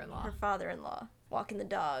 Her father-in-law. Her father-in-law. Walking the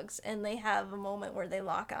dogs. And they have a moment where they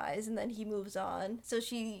lock eyes, and then he moves on. So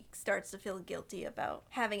she starts to feel guilty about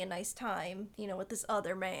having a nice time, you know, with this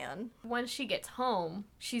other man. Once she gets home,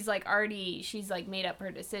 she's made up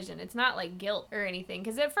her decision. It's not like guilt or anything.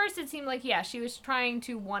 Because at first it seemed like, yeah, she was trying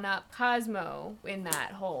to one-up Cosmo in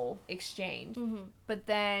that whole exchange. Mm-hmm. But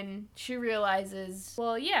then she realizes,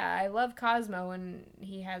 well, yeah, I love Cosmo and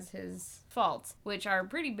he has his faults, which are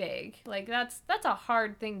pretty big. Like, that's a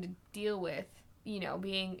hard thing to deal with. You know,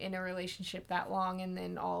 being in a relationship that long and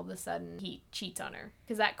then all of a sudden he cheats on her.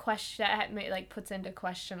 Because that puts into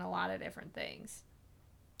question a lot of different things.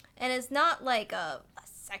 And it's not like a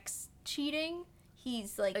sex cheating.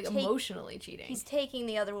 He's emotionally cheating. He's taking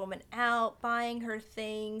the other woman out, buying her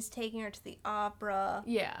things, taking her to the opera.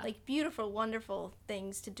 Yeah. Like beautiful, wonderful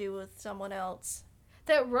things to do with someone else.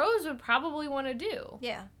 That Rose would probably want to do.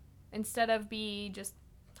 Yeah. Instead of be just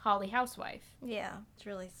Holly housewife. Yeah, it's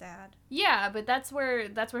really sad. Yeah, but that's where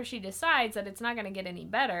she decides that it's not going to get any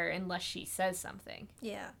better unless she says something.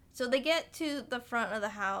 Yeah. So they get to the front of the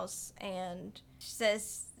house and she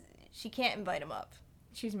says she can't invite him up.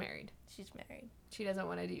 She's married. She's married. She doesn't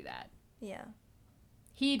want to do that. Yeah.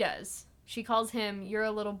 He does. She calls him, "You're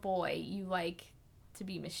a little boy. You like to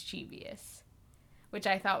be mischievous," which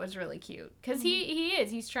I thought was really cute. Because he is.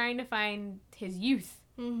 He's trying to find his youth.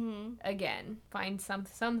 Again, find some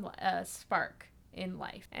spark in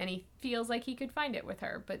life, and he feels like he could find it with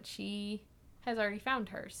her, but she has already found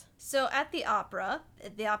hers. So at the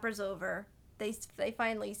opera's over. They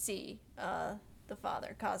finally see the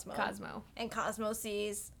father, Cosmo, and Cosmo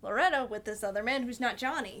sees Loretta with this other man who's not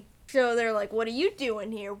Johnny. So they're like, "What are you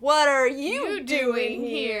doing here? What are you doing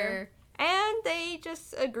here?" And they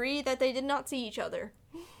just agree that they did not see each other.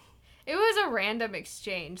 It was a random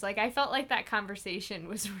exchange. Like, I felt like that conversation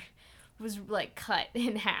was like cut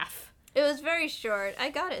in half. It was very short. I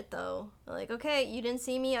got it though. Like, okay, you didn't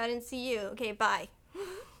see me, I didn't see you. Okay, bye.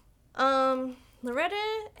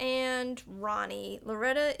 Loretta and Ronnie.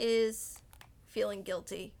 Loretta is feeling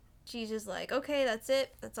guilty. She's just like, okay, that's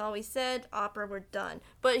it. That's all we said. Opera, we're done.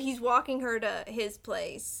 But he's walking her to his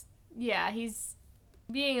place. Yeah, he's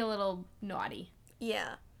being a little naughty.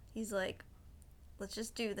 Yeah. He's like, let's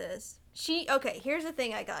just do this. Okay, here's the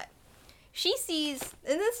thing I got. She sees,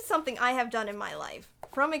 and this is something I have done in my life,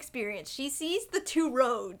 from experience, she sees the two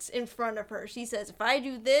roads in front of her. She says, if I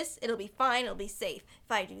do this, it'll be fine, it'll be safe.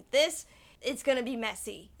 If I do this, it's gonna be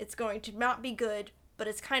messy. It's going to not be good, but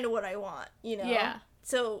it's kind of what I want, you know? Yeah.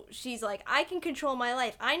 So she's like, I can control my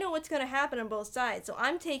life. I know what's gonna happen on both sides, so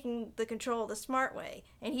I'm taking the control the smart way.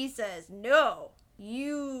 And he says, no.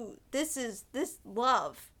 This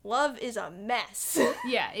love. Love is a mess.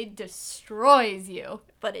 Yeah, it destroys you.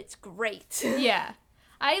 But it's great. Yeah.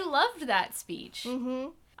 I loved that speech. Mm-hmm.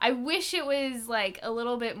 I wish it was, like, a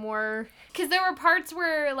little bit more... Because there were parts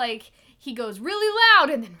where, like, he goes really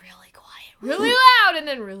loud and then really quiet. Really loud and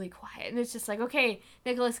then really quiet. And it's just like, okay,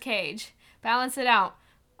 Nicolas Cage, balance it out.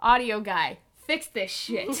 Audio guy, fix this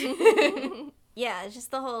shit. Yeah, it's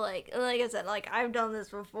just the whole, like I said, like, I've done this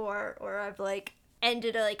before, or I've, like,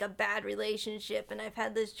 ended a bad relationship, and I've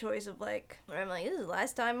had this choice of, like, where I'm like, this is the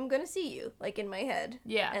last time I'm gonna see you, like, in my head.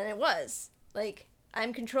 Yeah. And it was. Like,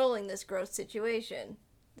 I'm controlling this gross situation.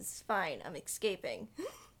 This is fine. I'm escaping.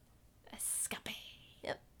 Escape.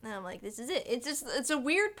 Yep. And I'm like, this is it. It's a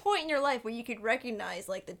weird point in your life where you could recognize,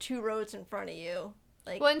 like, the two roads in front of you.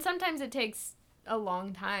 Like, Well, and sometimes it takes a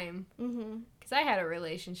long time. mm-hmm. Because I had a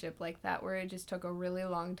relationship like that where it just took a really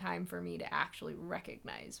long time for me to actually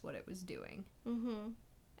recognize what it was doing. Mm-hmm.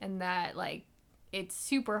 And that, like, it's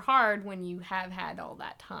super hard when you have had all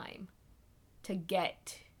that time to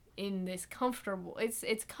get in this comfortable...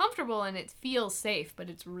 It's comfortable and it feels safe, but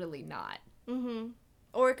it's really not. Mm-hmm.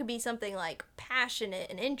 Or it could be something, like, passionate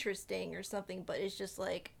and interesting or something, but it's just,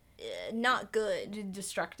 like, not good.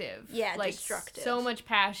 Destructive. Yeah, like, destructive. So much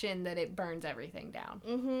passion that it burns everything down.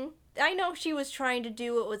 Mm-hmm. I know she was trying to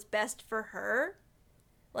do what was best for her.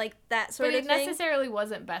 Like, that sort of thing. But it necessarily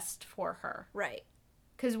wasn't best for her. Right.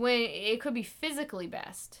 Because when it could be physically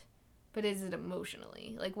best, but is it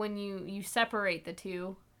emotionally? Like, when you separate the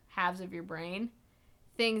two halves of your brain,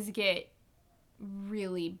 things get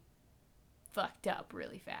really fucked up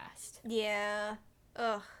really fast. Yeah.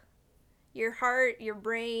 Ugh. Your heart, your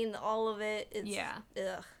brain, all of it. It's, yeah.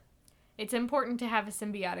 Ugh. It's important to have a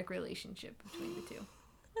symbiotic relationship between the two.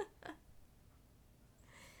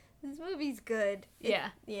 This movie's good. Yeah.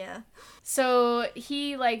 Yeah. So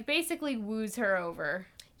he, like, basically woos her over.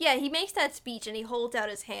 Yeah, he makes that speech and he holds out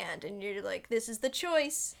his hand and you're like, this is the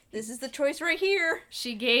choice. This is the choice right here.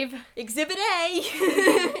 She gave... Exhibit A.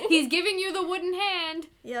 He's giving you the wooden hand.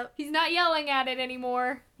 Yep. He's not yelling at it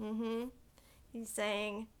anymore. Mm-hmm. He's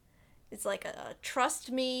saying, it's like a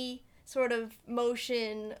trust me sort of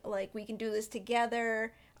motion, like, we can do this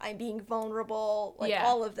together, I'm being vulnerable, like,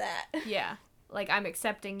 all of that. Yeah. Like, I'm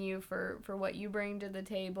accepting you for what you bring to the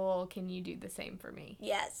table. Can you do the same for me?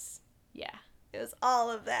 Yes. Yeah. It was all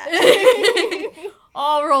of that.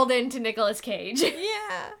 All rolled into Nicolas Cage.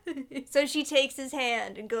 Yeah. So she takes his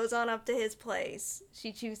hand and goes on up to his place.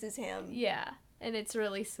 She chooses him. Yeah. And it's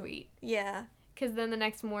really sweet. Yeah. Because then the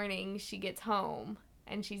next morning, she gets home,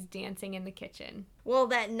 and she's dancing in the kitchen. Well,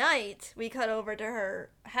 that night, we cut over to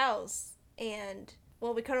her house, and,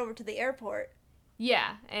 well, we cut over to the airport.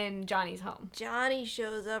 Yeah, and Johnny's home. Johnny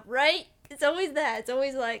shows up, right? It's always that. It's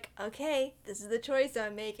always like, okay, this is the choice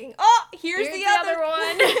I'm making. Oh, here's the other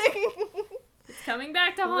one. It's coming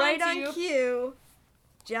back to haunt right you. On cue.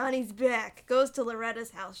 Johnny's back. Goes to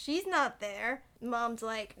Loretta's house. She's not there. Mom's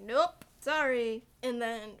like, nope, sorry. And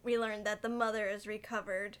then we learn that the mother is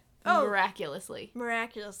recovered. Oh, miraculously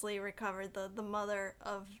recovered the mother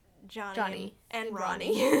of Johnny and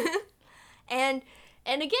Ronnie. And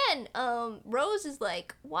again, Rose is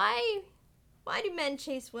like, why do men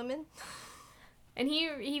chase women? And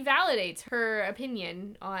he validates her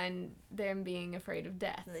opinion on them being afraid of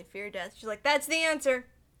death. They fear death. She's like, that's the answer.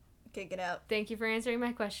 Kick it out. Thank you for answering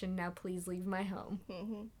my question. Now please leave my home.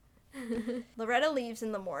 Mm-hmm. Loretta leaves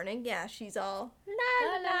in the morning. Yeah, she's all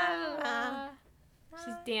la la la.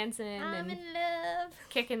 She's dancing I'm and in love.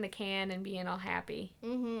 kicking the can and being all happy.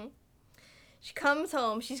 Mm-hmm. She comes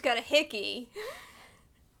home. She's got a hickey.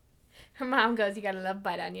 Her mom goes, you got a love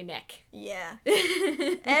bite on your neck. Yeah.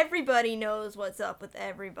 Everybody knows what's up with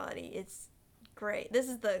everybody. It's great. This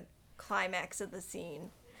is the climax of the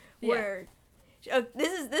scene. Where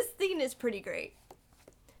this scene is pretty great.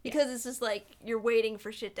 Because it's just like you're waiting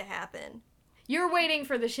for shit to happen. You're waiting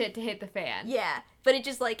for the shit to hit the fan. Yeah. But it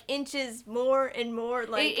just like inches more and more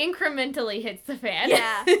like it incrementally hits the fan.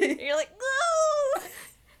 Yeah. You're like, no.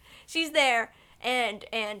 She's there and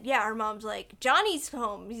yeah, her mom's like, Johnny's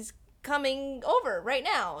home. He's coming over right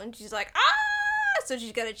now. And she's like, ah! So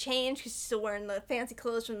she's got to change because she's still wearing the fancy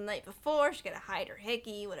clothes from the night before. She's got to hide her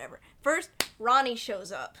hickey, whatever. First, Ronnie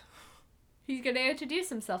shows up. He's going to introduce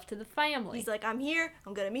himself to the family. He's like, I'm here.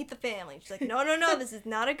 I'm going to meet the family. She's like, no, this is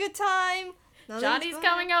not a good time. Johnny's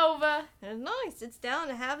coming over. And no, he sits down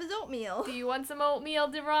to have his oatmeal. Do you want some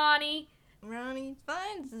oatmeal, Ronnie? Ronnie's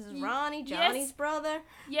fine. This is Ronnie, Johnny's brother.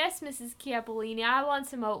 Yes, Mrs. Chiapolini, I want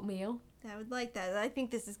some oatmeal. I would like that. I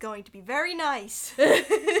think this is going to be very nice.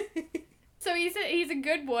 So he's a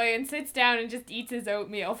good boy and sits down and just eats his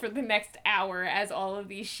oatmeal for the next hour as all of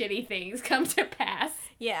these shitty things come to pass.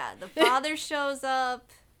 Yeah, the father shows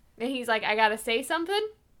up. And he's like, I gotta say something.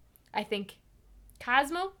 I think,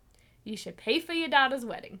 Cosmo, you should pay for your daughter's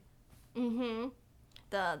wedding. Mm-hmm.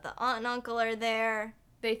 The aunt and uncle are there.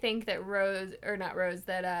 They think that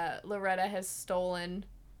Loretta has stolen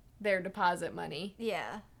their deposit money.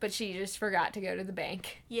 Yeah. But she just forgot to go to the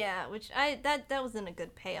bank. Yeah, which that wasn't a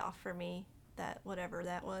good payoff for me. That whatever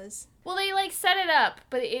that was. Well, they like set it up,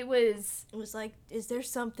 but it was like, is there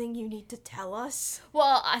something you need to tell us?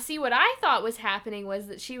 Well, I see what I thought was happening was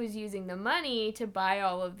that she was using the money to buy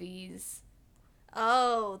all of these.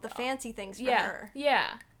 Oh, the fancy things for her.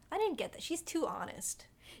 Yeah. I didn't get that. She's too honest.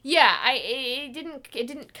 Yeah, it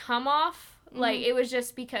didn't come off. Like, it was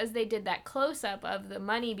just because they did that close-up of the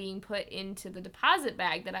money being put into the deposit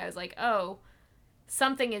bag that I was like, oh,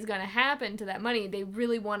 something is going to happen to that money. They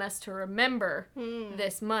really want us to remember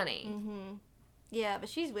this money. Mm-hmm. Yeah, but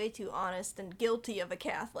she's way too honest and guilty of a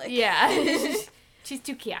Catholic. Yeah. She's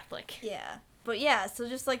too Catholic. Yeah. But yeah, so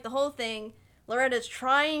just like the whole thing, Loretta's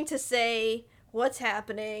trying to say what's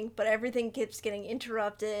happening, but everything keeps getting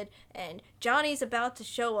interrupted, and Johnny's about to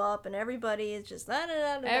show up, and everybody is just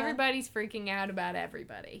da-da-da-da-da. Everybody's freaking out about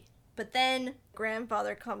everybody. But then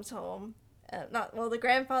grandfather comes home. The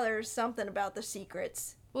grandfather something about the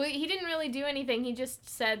secrets. Well, he didn't really do anything. He just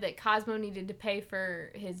said that Cosmo needed to pay for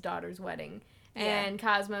his daughter's wedding. Yeah. And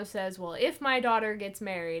Cosmo says, well, if my daughter gets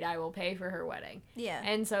married, I will pay for her wedding. Yeah.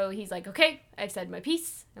 And so he's like, okay, I've said my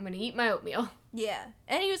piece. I'm going to eat my oatmeal. Yeah.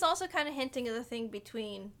 And he was also kind of hinting at the thing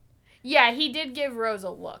between... Yeah, he did give Rose a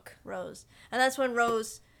look. Rose. And that's when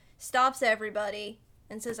Rose stops everybody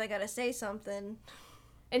and says, I gotta say something.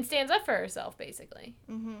 And stands up for herself, basically.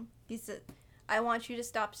 Mm-hmm. He said, I want you to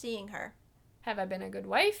stop seeing her. Have I been a good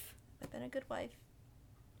wife? I've been a good wife.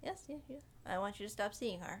 Yes, yeah. I want you to stop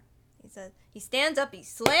seeing her. He says, he stands up, he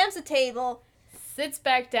slams the table. Sits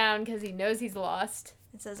back down because he knows he's lost.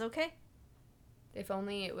 And says, okay. If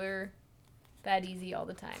only it were that easy all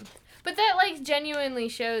the time. But that, like, genuinely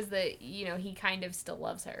shows that, you know, he kind of still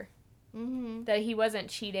loves her. Mm-hmm. That he wasn't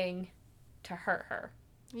cheating to hurt her.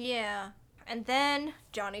 Yeah. And then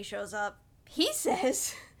Johnny shows up. He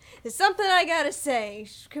says, there's something I gotta say.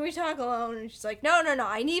 Can we talk alone? And she's like, no,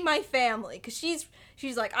 I need my family. Because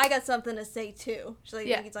she's like, I got something to say, too. She's like,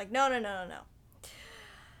 yeah. He's like, no.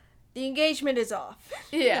 The engagement is off.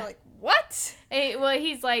 Yeah. Like, what? Well,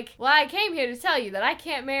 he's like, well, I came here to tell you that I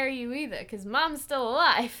can't marry you either, because Mom's still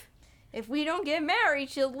alive. If we don't get married,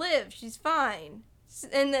 she'll live. She's fine.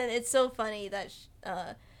 And then it's so funny that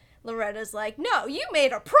Loretta's like, no, you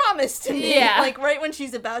made a promise to me. Yeah. Like, right when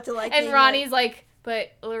she's about to, like... And Ronnie's like,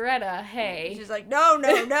 but Loretta, hey. She's like, no.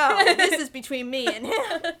 This is between me and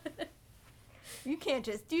him. You can't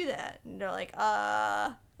just do that. And they're like,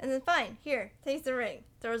 And then, fine, here, take the ring.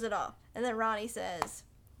 Throws it off. And then Ronnie says...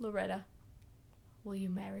 Loretta, will you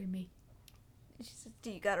marry me? She says, do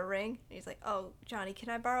you got a ring? And he's like, oh, Johnny, can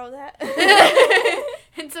I borrow that?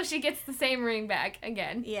 And so she gets the same ring back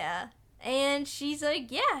again. Yeah. And she's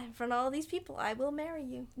like, yeah, in front of all these people, I will marry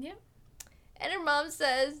you. Yep. And her mom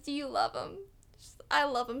says, do you love him? I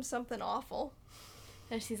love him something awful.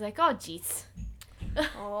 And she's like, oh, jeez.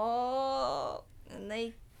 Oh. And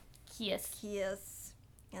they kiss.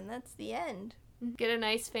 And that's the end. Get a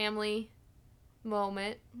nice family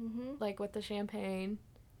moment, like with the champagne.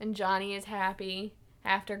 And Johnny is happy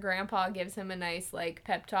after Grandpa gives him a nice, like,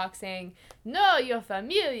 pep talk saying, no, your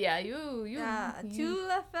familia, you. Tu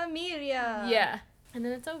la familia. Yeah. And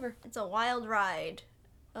then it's over. It's a wild ride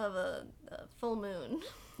of a full moon.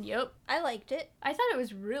 Yep. I liked it. I thought it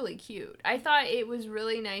was really cute. I thought it was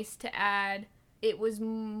really nice to add... It was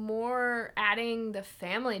more adding the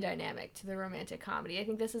family dynamic to the romantic comedy. I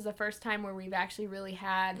think this is the first time where we've actually really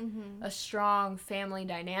had a strong family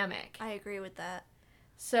dynamic. I agree with that.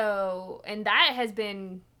 So, and that has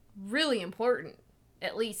been really important,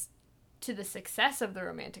 at least to the success of the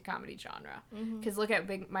romantic comedy genre. Because look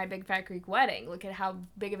at My Big Fat Greek Wedding. Look at how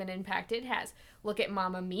big of an impact it has. Look at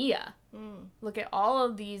Mamma Mia. Look at all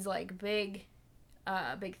of these, like, big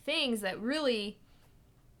things that really...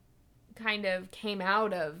 kind of came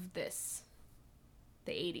out of the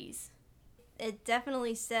 80s. It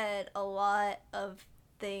definitely said a lot of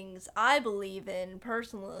things I believe in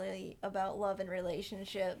personally about love and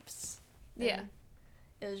relationships. Yeah.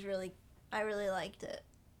 And I really liked it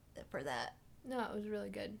for that. No, it was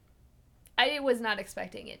really good. I was not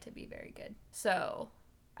expecting it to be very good. So,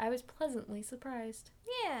 I was pleasantly surprised.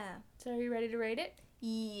 Yeah. So, are you ready to rate it?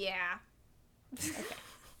 Yeah. Okay.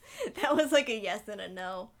 That was like a yes and a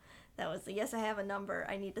no. That was a yes, I have a number.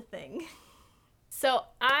 I need a thing. So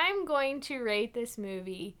I'm going to rate this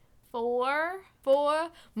movie for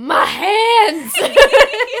my hands.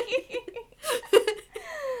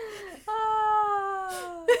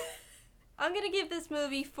 Oh. I'm going to give this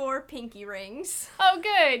movie 4 pinky rings. Oh,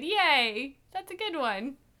 good. Yay. That's a good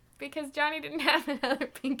one. Because Johnny didn't have another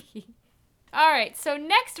pinky. All right. So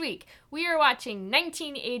next week, we are watching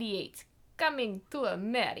 1988. Coming to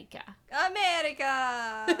America.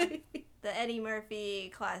 The Eddie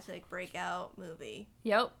Murphy classic breakout movie.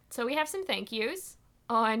 Yep. So we have some thank yous.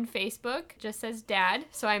 On Facebook, just says Dad,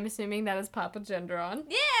 so I'm assuming that is Papa Gendron.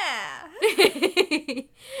 Yeah!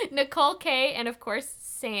 Nicole K, and of course,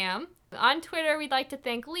 Sam. On Twitter, we'd like to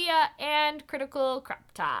thank Leah and Critical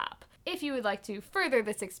Crop Top. If you would like to further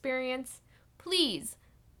this experience, please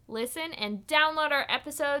listen and download our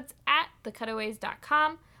episodes at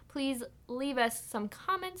thecutaways.com. Please leave us some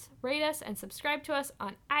comments, rate us, and subscribe to us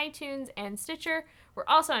on iTunes and Stitcher. We're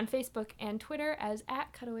also on Facebook and Twitter as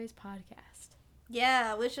 @CutawaysPodcast.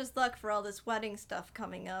 Yeah, wish us luck for all this wedding stuff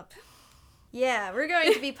coming up. Yeah, we're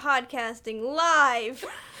going to be podcasting live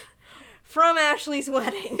from Ashley's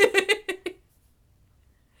wedding.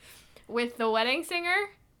 With The Wedding Singer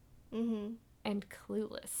and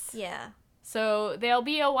Clueless. Yeah. So they'll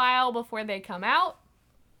be a while before they come out.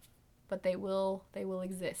 but they will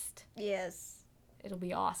exist. Yes. It'll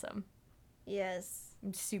be awesome. Yes.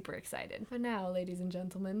 I'm super excited. But now, ladies and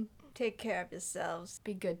gentlemen, take care of yourselves.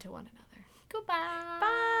 Be good to one another. Goodbye.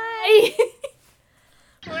 Bye.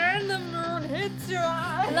 When the moon hits your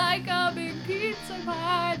eye like a big pizza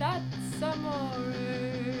pie, that's amore.